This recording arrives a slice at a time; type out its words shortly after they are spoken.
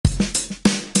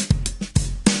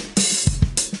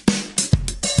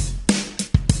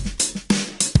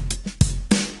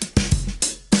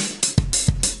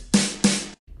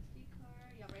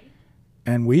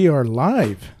And we are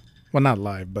live. Well, not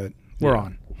live, but we're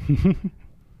on.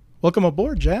 Welcome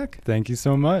aboard, Jack. Thank you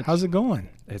so much. How's it going?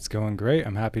 It's going great.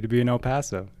 I'm happy to be in El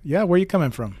Paso. Yeah, where are you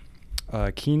coming from?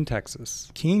 Keene,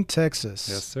 Texas. Keene, Texas.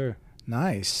 Yes, sir.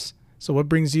 Nice. So what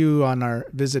brings you on our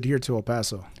visit here to El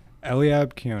Paso?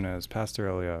 Eliab Quinones, Pastor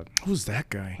Eliab. Who's that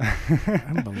guy?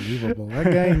 Unbelievable.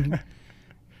 That guy,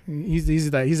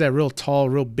 he's that real tall,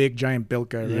 real big, giant built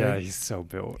guy, right? Yeah, he's so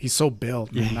built. He's so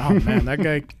built. Man. Oh, man, that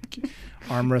guy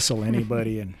arm wrestle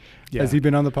anybody. And yeah. Has he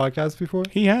been on the podcast before?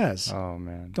 He has. Oh,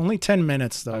 man. Only 10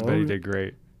 minutes, though. I bet he did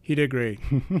great. He did great.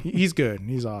 He's good.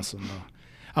 He's awesome, though.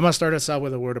 I'm going to start us out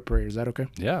with a word of prayer. Is that okay?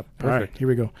 Yeah, perfect. All right, here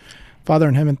we go. Father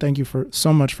in heaven, thank you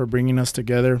so much for bringing us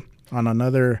together on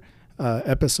another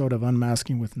episode of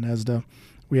Unmasking with Nezda.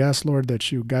 We ask, Lord,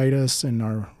 that you guide us in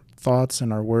our thoughts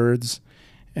and our words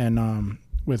and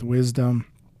with wisdom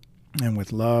and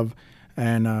with love.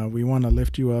 And we want to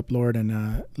lift you up, Lord,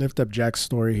 and lift up Jack's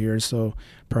story here so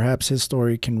perhaps his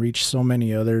story can reach so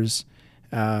many others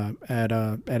at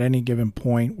any given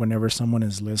point whenever someone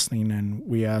is listening. And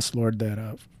we ask, Lord,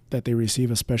 that they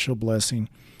receive a special blessing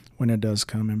when it does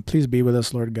come. And please be with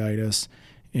us, Lord, guide us.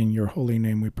 In your holy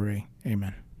name we pray.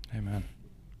 Amen. Amen.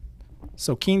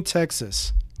 So Keene,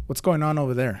 Texas, what's going on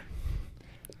over there?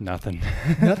 Nothing.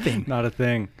 Nothing. Not a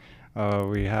thing.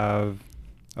 We have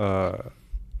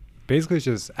basically it's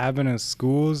just Adventist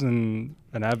schools and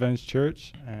an Adventist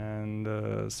church and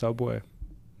a Subway.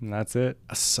 And that's it.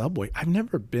 A Subway? I've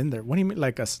never been there. What do you mean? Are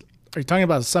you talking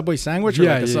about a Subway sandwich? Or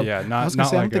Yeah, like a sub? yeah. I was going to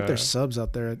say, I don't think there's subs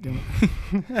out there.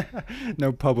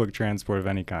 No public transport of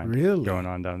any kind Really? going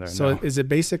on down there. So no. is it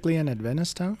basically an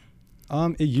Adventist town?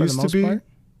 It used to be. Part?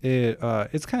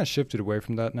 It's kind of shifted away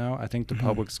from that now. I think the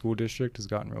public school district has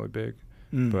gotten really big.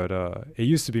 But it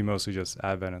used to be mostly just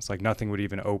Adventist. Like nothing would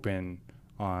even open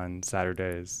on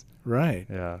Saturdays. Right.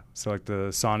 Yeah. So like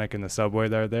the Sonic and the Subway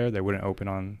that are there, they wouldn't open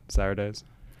on Saturdays.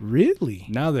 Really?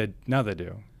 Now they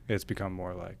do. It's become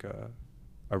more like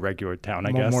a regular town,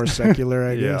 I guess. More secular,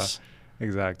 I guess. Yeah,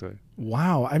 exactly.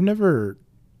 Wow. I've never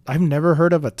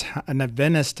heard of an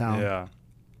Adventist town. Yeah.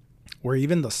 Where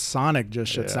even the Sonic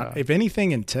just shuts down. If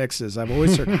anything in Texas, I've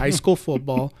always heard high school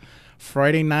football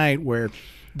Friday night where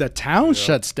the town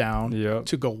shuts down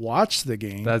to go watch the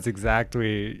game. That's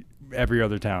exactly every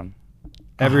other town.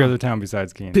 Every other town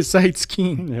besides Keene. Besides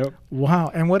Keene. Yep.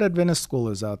 Wow. And what Adventist school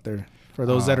is out there for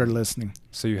those that are listening?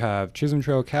 So you have Chisholm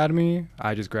Trail Academy.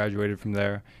 I just graduated from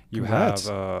there. You Congrats.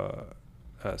 have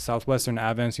Southwestern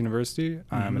Adventist University.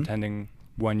 I'm attending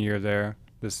 1 year there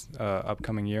this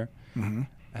upcoming year. Mm-hmm.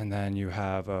 And then you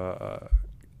have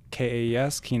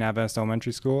KAES, Keene Adventist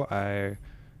Elementary School. I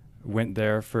went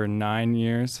there for 9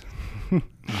 years.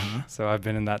 So I've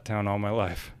been in that town all my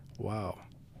life. Wow.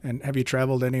 And have you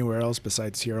traveled anywhere else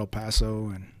besides here, El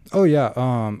Paso? Oh, yeah.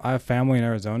 I have family in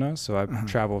Arizona, so I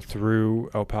travel through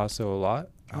El Paso a lot.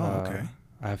 Oh, okay.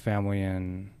 I have family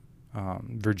in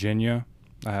Virginia.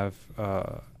 I've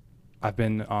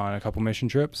been on a couple mission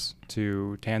trips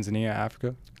to Tanzania,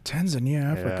 Africa. Tanzania,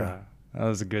 Africa. Yeah. That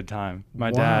was a good time.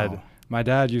 My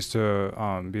dad used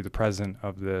to be the president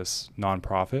of this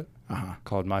nonprofit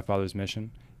called My Father's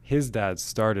Mission. His dad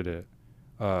started it.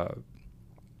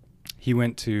 He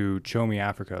went to Chomi,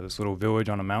 Africa, this little village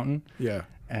on a mountain. Yeah.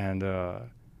 And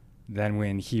then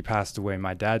when he passed away,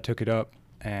 my dad took it up,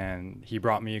 and he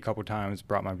brought me a couple times,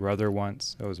 brought my brother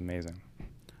once. It was amazing.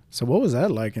 So what was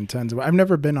that like in Tanzania? I've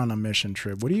never been on a mission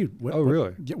trip. Really?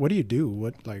 What do you do?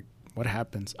 What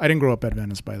happens? I didn't grow up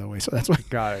Adventist, by the way, so that's why.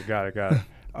 Got it.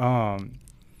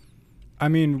 I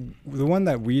mean, the one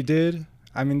that we did,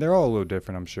 I mean, they're all a little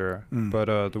different, I'm sure.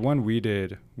 But the one we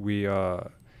did,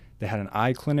 they had an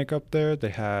eye clinic up there,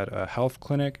 they had a health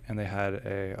clinic, and they had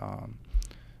a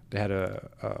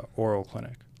oral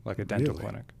clinic, like a dental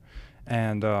clinic.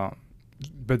 And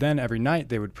but then every night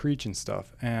they would preach and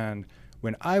stuff. And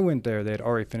when I went there, they had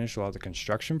already finished a lot of the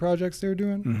construction projects they were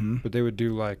doing. But they would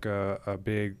do like a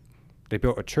big. They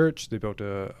built a church. They built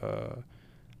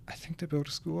I think they built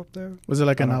a school up there. Was it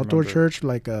like an outdoor church,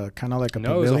 like kind of like a pavilion?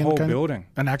 No, it was a whole building.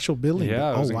 An actual building?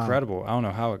 Yeah, it was incredible. I don't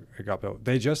know how it got built.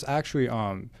 They just actually,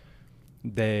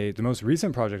 the most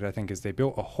recent project, I think, is they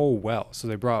built a whole well. So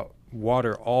they brought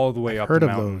water all the way up the mountain.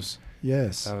 Heard of those.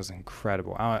 Yes. That was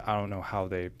incredible. I don't know how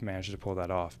they managed to pull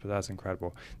that off, but that's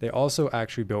incredible. They also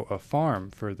actually built a farm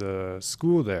for the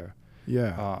school there.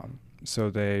 Yeah.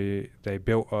 So they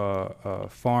built a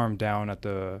farm down at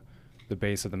the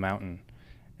base of the mountain,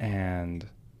 and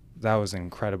that was an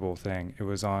incredible thing. It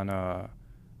was on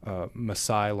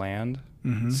Maasai land.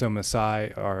 So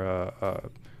Maasai are a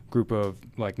group of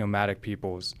like nomadic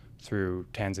peoples through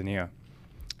Tanzania,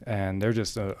 and they're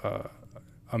just a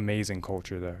amazing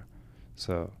culture there.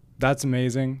 So that's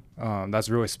amazing. That's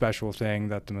a really special thing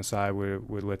that the Messiah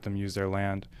would let them use their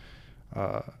land.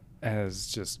 And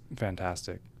it's just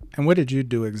fantastic. And what did you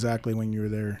do exactly when you were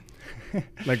there?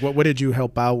 Like, what did you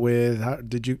help out with? How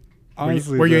did you?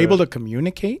 Honestly, were you able to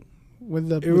communicate with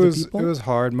the people? It was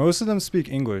hard. Most of them speak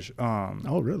English.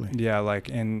 Oh, really? Yeah, like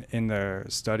in their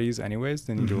studies, anyways,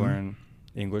 they need to learn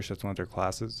English. That's one of their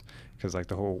classes, because like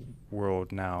the whole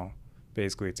world now,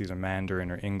 basically, it's either Mandarin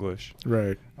or English.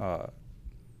 Right.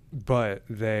 But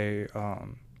they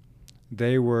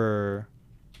would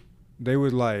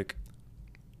like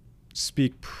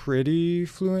speak pretty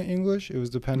fluent English. It was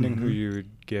depending who you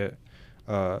would get.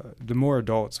 The more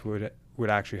adults would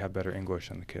actually have better English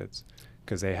than the kids,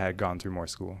 because they had gone through more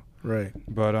school. Right.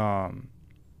 But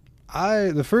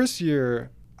the first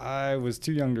year I was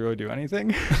too young to really do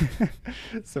anything,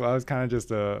 so I was kind of just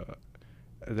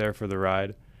there for the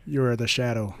ride. You were the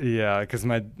shadow. Yeah, because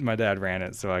my dad ran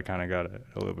it, so I kind of got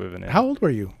a little bit of an. How old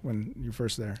were you when you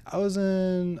first there? I was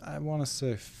in, I want to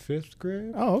say 5th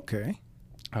grade. Oh, okay.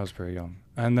 I was pretty young.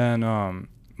 And then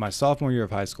my sophomore year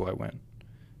of high school, I went.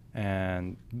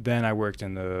 And then I worked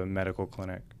in the medical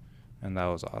clinic, and that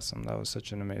was awesome. That was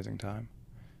such an amazing time.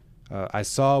 I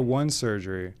saw one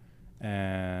surgery,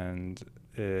 and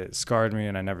it scarred me,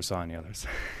 and I never saw any others.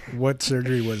 What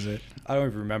surgery was it? I don't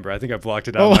even remember. I think I blocked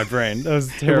it out of my brain. That was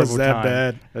a terrible. It was that time.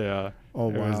 bad? Yeah. Oh,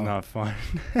 wow. It was not fun.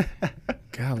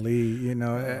 Golly,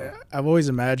 I've always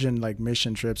imagined like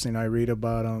mission trips. I read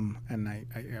about them, and I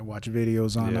watch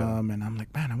videos on them, and I'm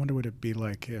like, man, I wonder what it'd be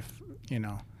like if.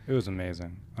 It was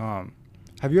amazing.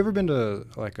 Have you ever been to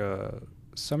like a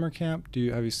summer camp?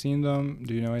 Have you seen them?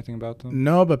 Do you know anything about them?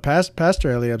 No, but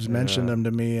Pastor Eliab's mentioned them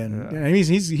to me, and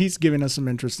he's giving us some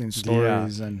interesting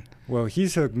stories. Yeah. And well, he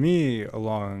took me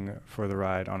along for the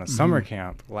ride on a summer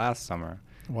camp last summer.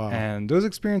 Wow. And those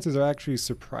experiences are actually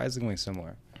surprisingly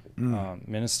similar.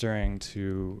 Ministering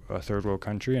to a third world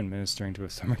country and ministering to a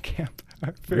summer camp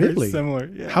are very similar.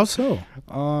 Yeah. How so?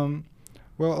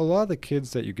 Well, a lot of the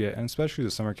kids that you get, and especially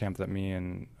the summer camp that me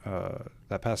and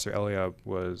that Pastor Eliab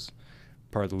was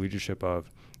part of the leadership of,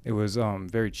 it was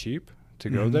very cheap to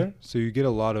go there. So you get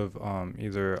a lot of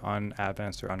either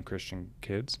un-Adventist or un-Christian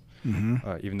kids,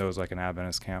 even though it was like an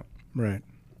Adventist camp. Right.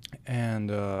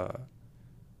 And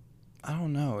I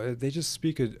don't know. They just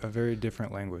speak a very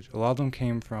different language. A lot of them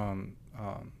came from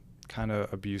kind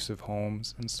of abusive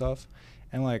homes and stuff.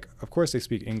 And, like, of course they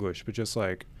speak English, but just,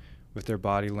 like, with their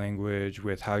body language,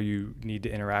 with how you need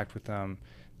to interact with them,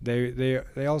 they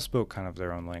all spoke kind of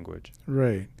their own language.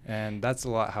 Right. And that's a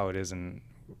lot how it is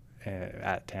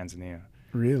at Tanzania.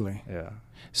 Really? Yeah.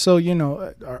 So,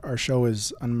 our show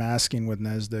is Unmasking with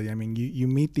Nezda. I mean, you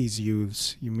meet these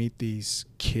youths, you meet these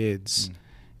kids,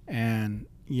 and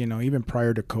even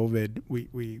prior to COVID,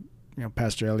 we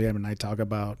Pastor Eliab and I talk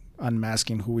about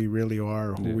unmasking who we really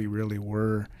are, who we really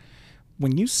were.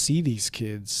 When you see these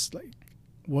kids, like,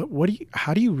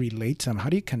 how do you relate to them? How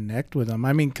do you connect with them?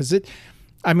 I mean,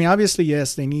 obviously,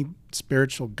 yes, they need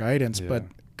spiritual guidance, but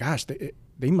gosh,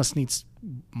 they must need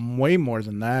way more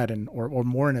than that, or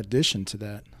more in addition to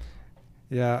that.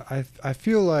 Yeah, I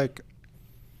feel like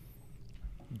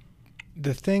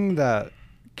the thing that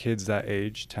kids that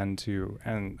age tend to,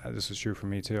 and this is true for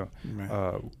me too,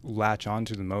 latch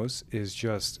onto the most is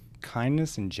just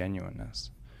kindness and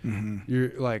genuineness.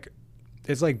 You're like,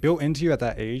 it's like built into you at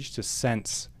that age to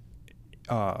sense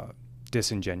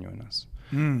disingenuousness.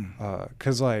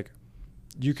 Because like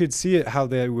you could see it how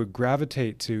they would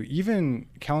gravitate to even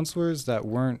counselors that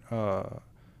weren't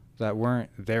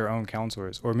their own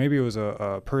counselors, or maybe it was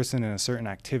a person in a certain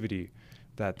activity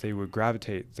that they would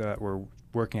gravitate that were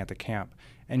working at the camp.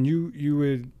 And you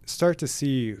would start to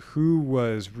see who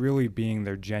was really being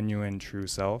their genuine, true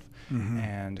self,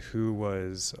 and who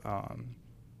was, I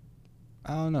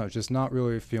don't know, just not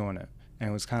really feeling it,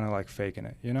 and was kind of like faking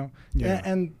it, Yeah.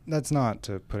 And that's not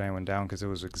to put anyone down, because it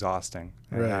was exhausting,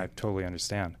 and I totally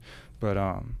understand. But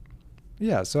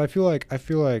yeah. So I feel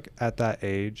like at that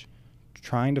age,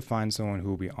 trying to find someone who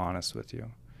will be honest with you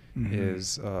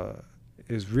is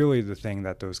really the thing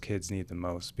that those kids need the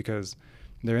most, because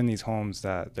they're in these homes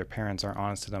that their parents aren't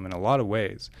honest to them in a lot of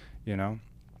ways,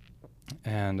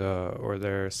 and or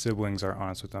their siblings aren't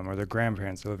honest with them, or their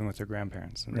grandparents, they're living with their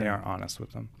grandparents, and they aren't honest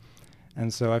with them.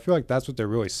 And so I feel like that's what they're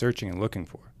really searching and looking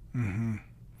for.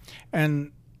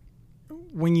 And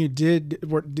when you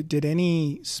did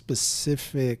any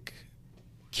specific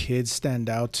kids stand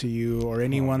out to you, or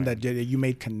anyone that you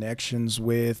made connections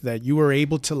with, that you were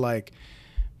able to like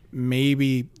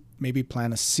maybe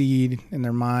plant a seed in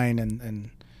their mind and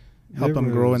help them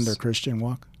grow in their Christian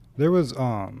walk? There was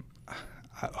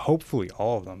hopefully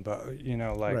all of them, but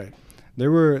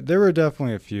There were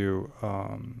definitely a few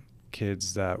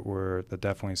kids that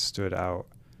definitely stood out,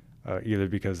 either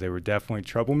because they were definitely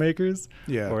troublemakers,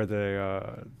 or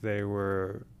they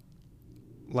were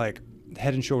like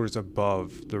head and shoulders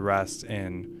above the rest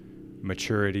in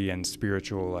maturity and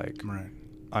spiritual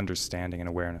understanding and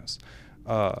awareness.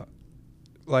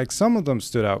 Like some of them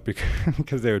stood out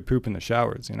because they would poop in the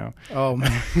showers, you know. Oh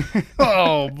man.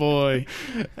 Oh boy.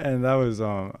 And that was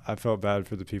I felt bad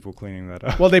for the people cleaning that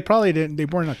up. Well, they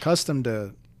weren't accustomed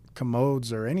to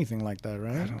commodes or anything like that,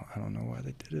 right? I don't know why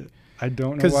they did it. I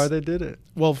don't know why they did it.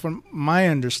 Well, from my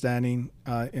understanding,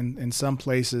 in some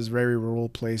places, very rural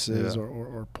places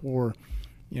or poor,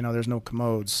 you know, there's no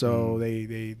commodes, so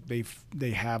they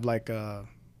have like a,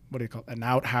 what do you call it, an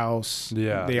outhouse.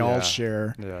 They all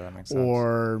share. Yeah, that makes sense.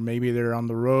 Or maybe they're on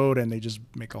the road and they just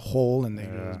make a hole and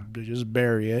they just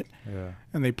bury it. Yeah.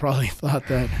 And they probably thought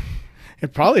that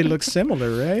it probably looks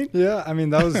similar, right? Yeah, I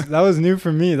mean that was new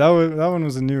for me. That one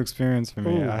was a new experience for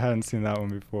me. Ooh. I hadn't seen that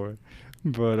one before.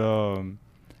 But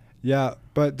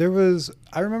but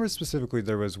I remember specifically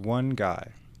there was one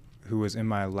guy who was in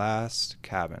my last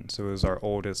cabin. So it was our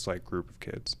oldest like group of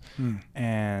kids.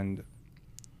 And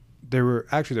there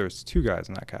was two guys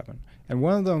in that cabin. And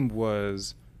one of them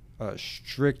was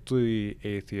strictly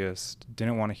atheist,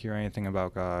 didn't want to hear anything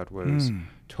about God, was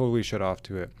totally shut off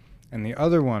to it. And the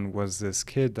other one was this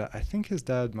kid that I think his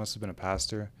dad must have been a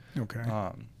pastor. Okay.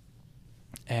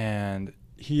 And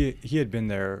he had been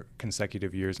there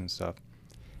consecutive years and stuff.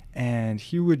 And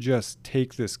he would just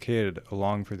take this kid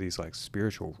along for these like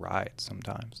spiritual rides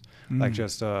sometimes. Like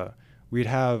just we'd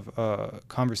have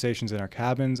conversations in our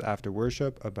cabins after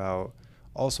worship about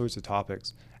all sorts of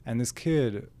topics. And this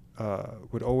kid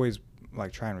would always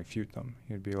like try and refute them.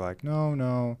 He'd be like,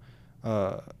 no.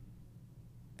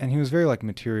 And he was very like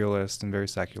materialist and very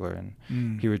secular.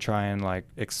 And he would try and like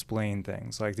explain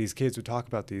things. Like these kids would talk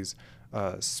about these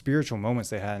spiritual moments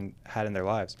they had in their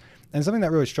lives. And something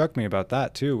that really struck me about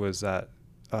that too was that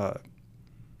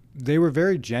they were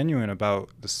very genuine about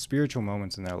the spiritual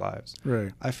moments in their lives.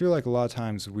 Right. I feel like a lot of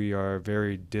times we are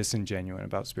very disingenuine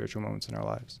about spiritual moments in our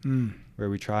lives, where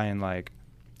we try and like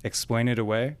explain it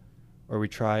away, or we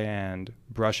try and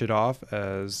brush it off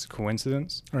as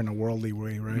coincidence. Or in a worldly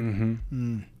way, right?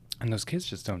 And those kids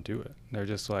just don't do it. They're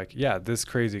just like, yeah, this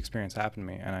crazy experience happened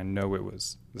to me, and I know it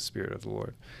was the Spirit of the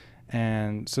Lord.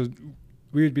 And so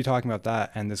we would be talking about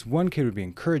that, and this one kid would be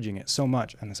encouraging it so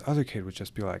much, and this other kid would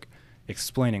just be like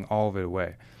explaining all of it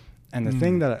away. And the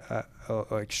thing that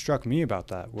like struck me about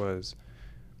that was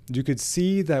you could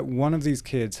see that one of these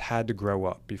kids had to grow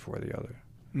up before the other.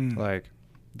 Like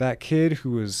that kid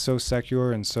who was so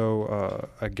secular and so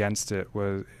against it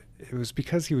was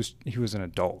because he was an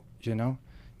adult, you know.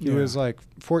 He was like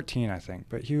 14, I think,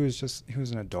 but he was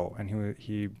an adult, and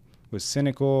he was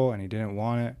cynical and he didn't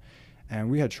want it,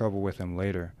 and we had trouble with him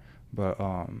later. But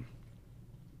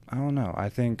I don't know. I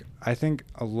think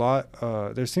a lot.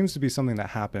 There seems to be something that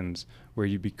happens where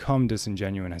you become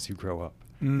disingenuous as you grow up.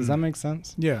 Does that make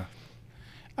sense? Yeah.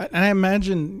 And I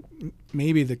imagine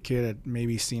maybe the kid had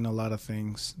maybe seen a lot of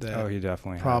things that he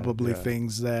definitely probably had,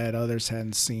 things that others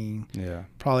hadn't seen. Yeah.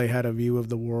 Probably had a view of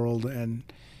the world, and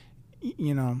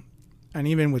you know, and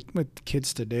even with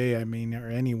kids today, I mean, or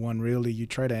anyone really, you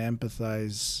try to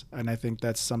empathize, and I think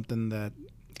that's something that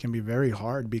can be very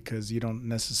hard because you don't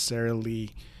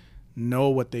necessarily know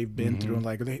what they've been through, and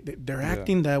like they're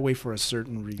acting that way for a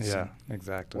certain reason. Yeah,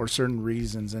 exactly. Or certain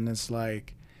reasons, and it's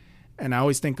like, and I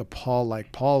always think of Paul,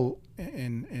 like Paul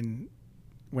in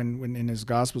when in his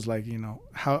Gospels, like, you know,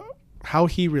 how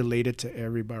he related to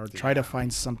everybody, or try to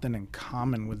find something in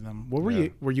common with them. What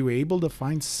were you able to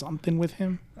find something with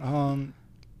him?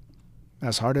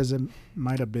 As hard as it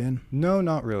might have been. No,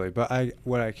 not really. But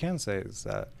what I can say is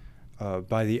that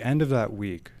by the end of that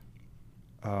week,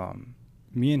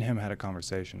 me and him had a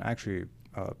conversation. Actually,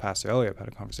 Pastor Elliot had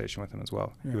a conversation with him as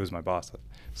well. Yeah. He was my boss.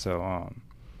 So,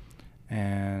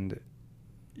 and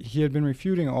he had been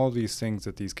refuting all these things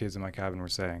that these kids in my cabin were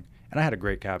saying. And I had a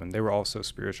great cabin. They were all so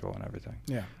spiritual and everything.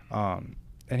 Yeah.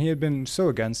 And he had been so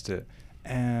against it.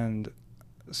 And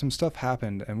some stuff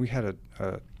happened, and we had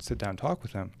a sit-down talk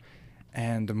with him.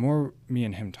 And the more me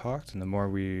and him talked, and the more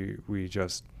we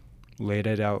just laid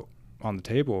it out on the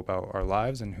table about our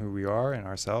lives and who we are and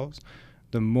ourselves,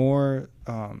 the more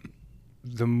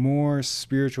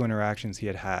spiritual interactions he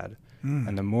had,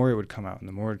 and the more it would come out, and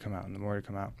the more it would come out, and the more it would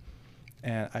come out.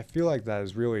 And I feel like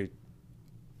that's really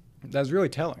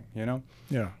telling, you know?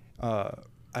 Yeah.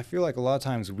 I feel like a lot of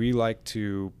times we like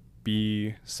to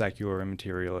be secular and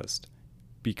materialist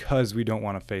because we don't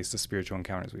want to face the spiritual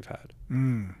encounters we've had,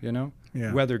 you know?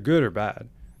 Yeah. Whether good or bad.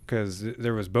 because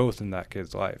there was both in that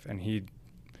kid's life, and he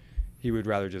would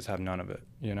rather just have none of it,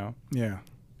 you know? Yeah.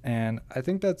 And I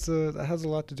think that has a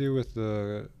lot to do with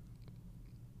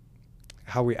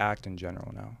how we act in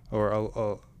general now,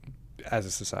 or as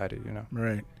a society, you know?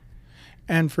 Right.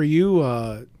 And for you,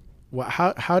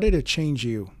 how did it change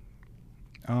you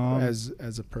as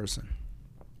a person?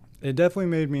 It definitely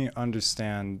made me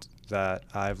understand that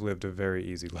I've lived a very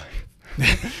easy life.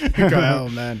 Oh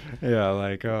man. Yeah,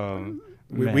 like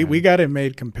we got it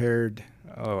made compared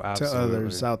to absolutely.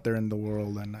 others out there in the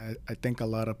world, and I think a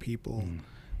lot of people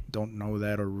don't know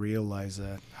that or realize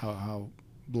that how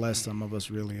blessed some of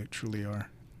us really truly are.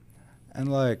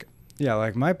 And like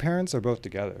my parents are both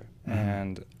together,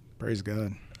 and praise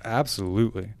God.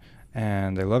 Absolutely.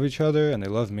 And they love each other and they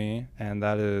love me, and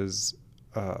that is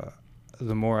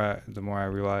the more I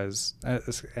realize,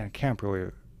 and Camp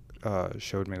really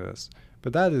showed me this,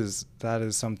 but that is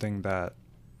something that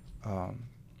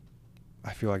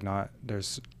I feel like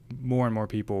there's more and more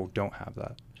people don't have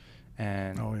that,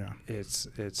 and it's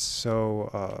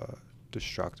so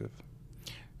destructive,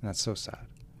 and that's so sad.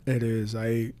 It is.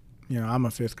 I'm a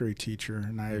 5th grade teacher,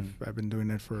 and I've been doing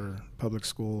it for public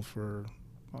school for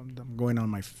I'm going on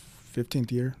my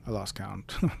 15th year. I lost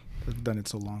count. I've done it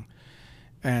so long.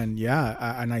 And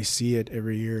I see it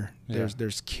every year.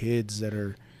 There's kids that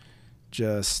are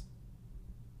just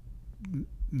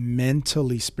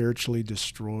mentally, spiritually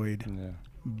destroyed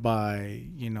by,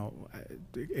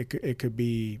 it could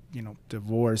be,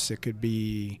 divorce, it could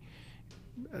be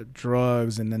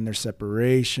drugs, and then there's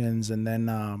separations, and then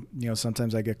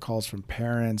sometimes I get calls from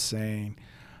parents saying,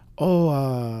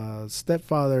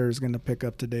 stepfather is gonna pick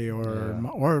up today, or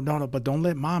no, but don't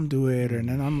let mom do it. And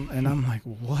then I'm like,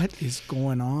 what is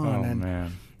going on?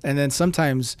 Man. And then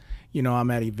sometimes I'm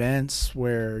at events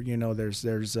where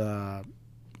there's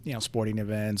sporting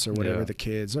events or whatever, the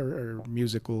kids or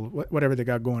musical, whatever they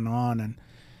got going on,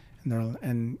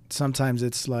 and sometimes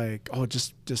it's like,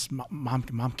 just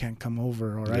mom can't come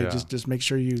over, all right, just make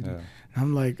sure you. And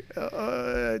I'm like,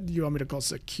 do you want me to call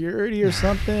security or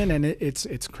something? And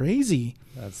it's crazy.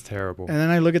 That's terrible. And then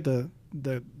I look at the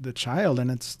child, and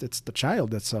it's the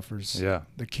child that suffers.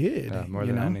 The kid. More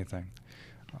than anything.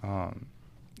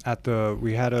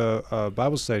 We had a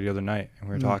Bible study the other night, and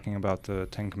we were talking about the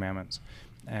 10 Commandments,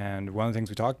 and one of the things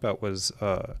we talked about was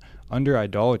under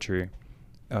idolatry.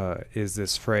 Is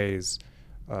this phrase,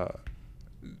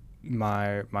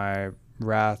 my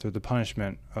wrath, or the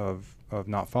punishment of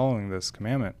not following this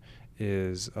commandment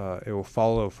is it will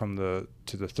follow to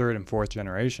the 3rd and 4th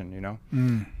generation,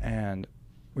 And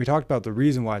we talked about the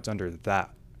reason why it's under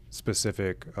that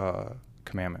specific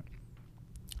commandment,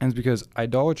 and it's because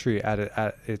idolatry at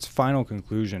its final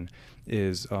conclusion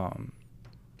is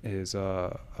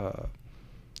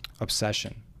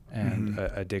obsession and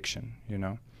addiction,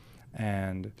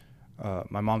 And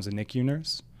my mom's a NICU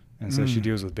nurse, and so she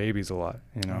deals with babies a lot,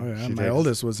 My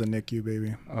oldest was a NICU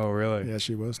baby. Oh, really? Yeah,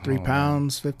 she was 3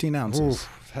 pounds, 15 ounces.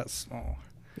 Oof, that's small.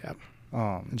 Yeah.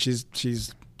 And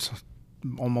she's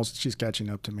catching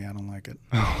up to me. I don't like it.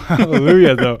 Oh,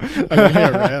 hallelujah, though.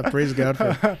 Praise God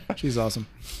for her. She's awesome.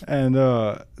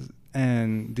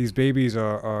 And these babies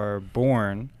are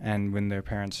born, and when their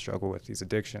parents struggle with these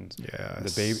addictions,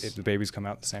 the babies come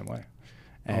out the same way.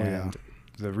 And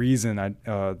the reason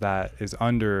that is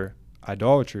under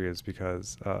idolatry is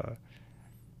because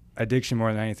addiction,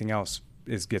 more than anything else,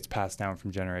 gets passed down from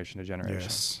generation to generation.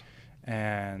 Yes.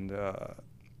 And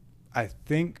I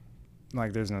think, I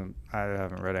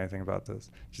haven't read anything about this.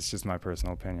 It's just my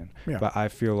personal opinion. Yeah. But I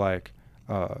feel like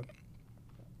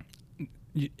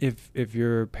if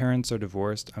your parents are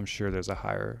divorced, I'm sure there's a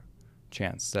higher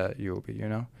chance that you'll be,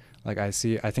 I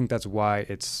think that's why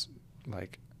it's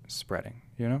spreading,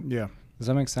 Yeah. Does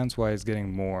that make sense? Why it's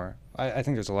getting more? I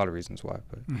think there's a lot of reasons why,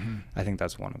 but I think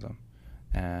that's one of them.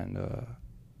 And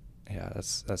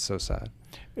that's so sad.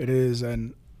 It is.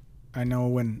 And I know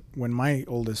when my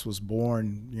oldest was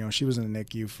born, she was in the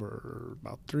NICU for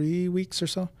about 3 weeks or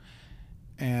so,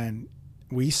 and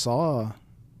we saw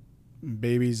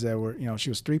babies that were, she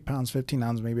was 3 pounds, 15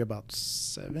 ounces, maybe about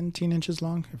 17 inches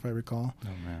long, if I recall. Oh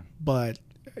man! But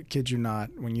kid you not,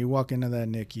 when you walk into that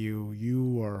NICU,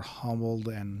 you are humbled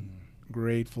and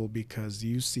grateful, because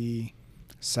you see,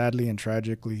 sadly and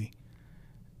tragically,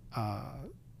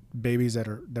 babies that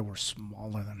were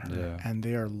smaller than her, and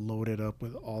they are loaded up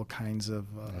with all kinds of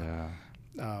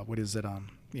what is it,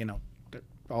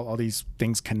 all these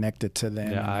things connected to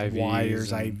them, IVs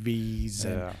wires, IVs,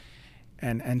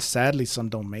 and sadly some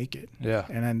don't make it,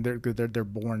 and then they're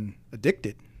born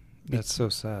addicted. That's so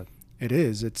sad. It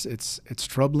is. It's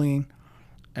troubling,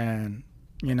 and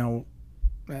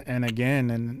And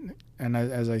again, and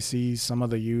as I see some of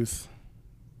the youth,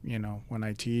 you know, when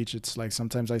I teach, it's like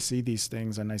sometimes I see these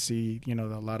things and I see, you know,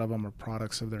 a lot of them are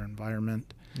products of their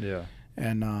environment. Yeah.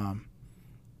 And,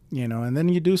 you know, and then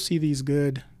you do see these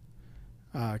good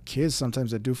kids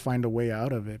sometimes that do find a way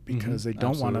out of it because they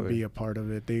don't want to be a part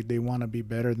of it. They want to be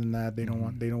better than that. They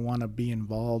don't want to be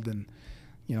involved in,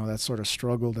 you know, that sort of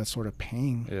struggle, that sort of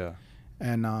pain. Yeah.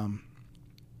 And,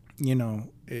 you know,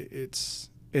 it's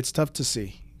tough to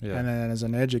see. Yeah. And then as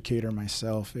an educator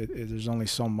myself, there's only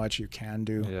so much you can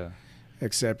do. Yeah.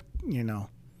 Except, you know,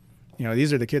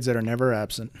 these are the kids that are never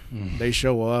absent. They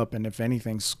show up, and if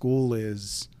anything, school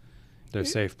is their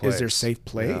safe place. Is their safe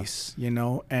place, you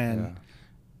know? And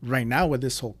right now with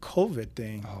this whole COVID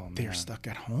thing, they're stuck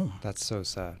at home. That's so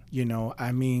sad. You know,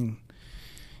 I mean,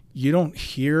 you don't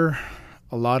hear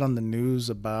a lot on the news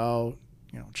about,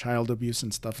 you know, child abuse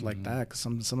and stuff like that, because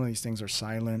some of these things are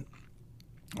silent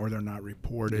or they're not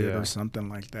reported or something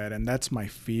like that. And that's my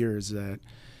fear, is that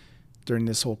during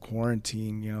this whole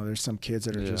quarantine, you know, there's some kids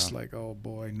that are just like, oh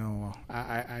boy, no,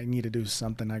 I need to do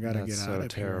something. I got to get out of here.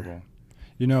 That's so terrible.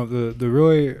 You know, the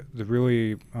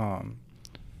really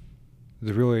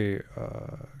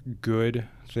good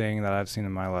thing that I've seen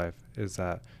in my life is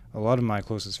that a lot of my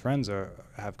closest friends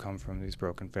have come from these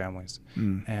broken families.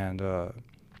 And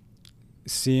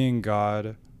seeing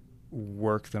God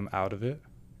work them out of it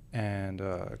and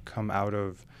come out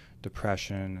of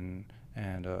depression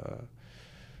and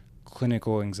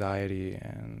clinical anxiety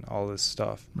and all this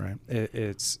stuff. Right.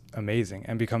 It's amazing,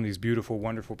 and become these beautiful,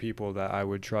 wonderful people that I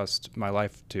would trust my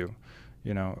life to.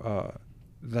 You know,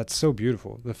 that's so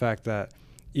beautiful. The fact that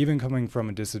even coming from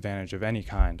a disadvantage of any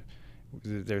kind,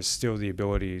 there's still the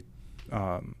ability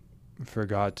for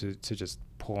God to just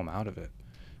pull them out of it.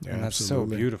 Yeah, and that's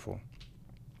absolutely. so beautiful.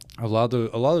 A lot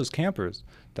of those campers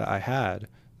that I had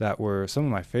that were some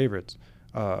of my favorites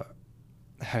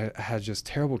had just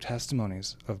terrible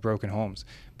testimonies of broken homes,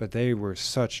 but they were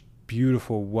such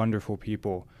beautiful, wonderful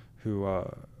people who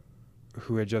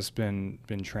had just been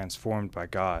transformed by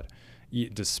God,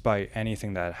 despite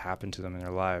anything that had happened to them in their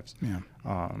lives. Yeah.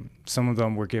 Some of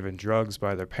them were given drugs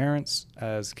by their parents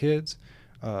as kids.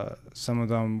 Some of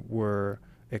them were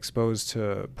exposed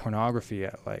to pornography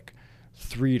at like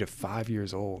 3 to 5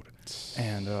 years old,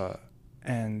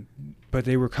 but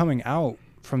they were coming out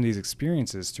from these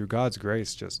experiences through God's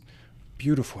grace, just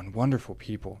beautiful and wonderful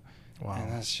people. Wow.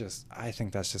 And I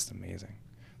think that's just amazing.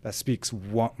 That speaks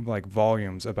like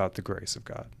volumes about the grace of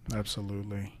God.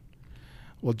 Absolutely.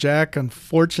 Well, Jack,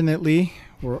 unfortunately,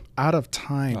 we're out of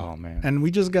time. Oh, man. And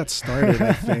we just got started,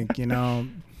 I think. You know,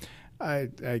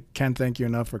 I can't thank you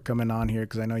enough for coming on here,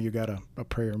 because I know you got a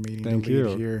prayer meeting Thank to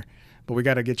lead you. here. But we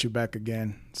got to get you back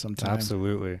again sometime.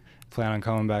 Absolutely. Plan on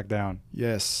coming back down.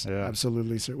 Yes, Yeah.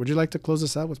 absolutely, sir. Would you like to close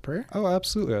us out with prayer? Oh,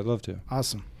 absolutely. I'd love to.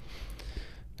 Awesome.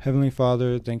 Heavenly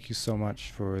Father, thank you so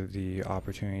much for the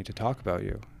opportunity to talk about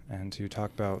you and to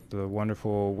talk about the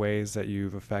wonderful ways that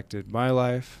you've affected my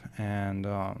life and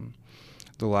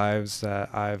the lives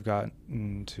that I've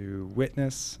gotten to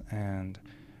witness. And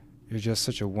you're just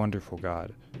such a wonderful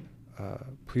God.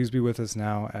 Please be with us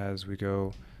now as we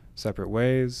go separate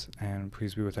ways, and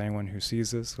please be with anyone who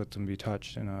sees this. Let them be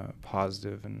touched in a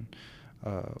positive and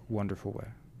wonderful way.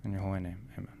 In your holy name,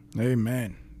 amen.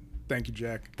 Amen. Thank you,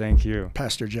 Jack. Thank you.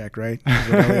 Pastor Jack, right?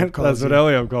 That's what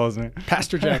Eliab calls me.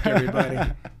 Pastor Jack,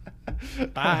 everybody.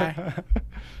 Bye.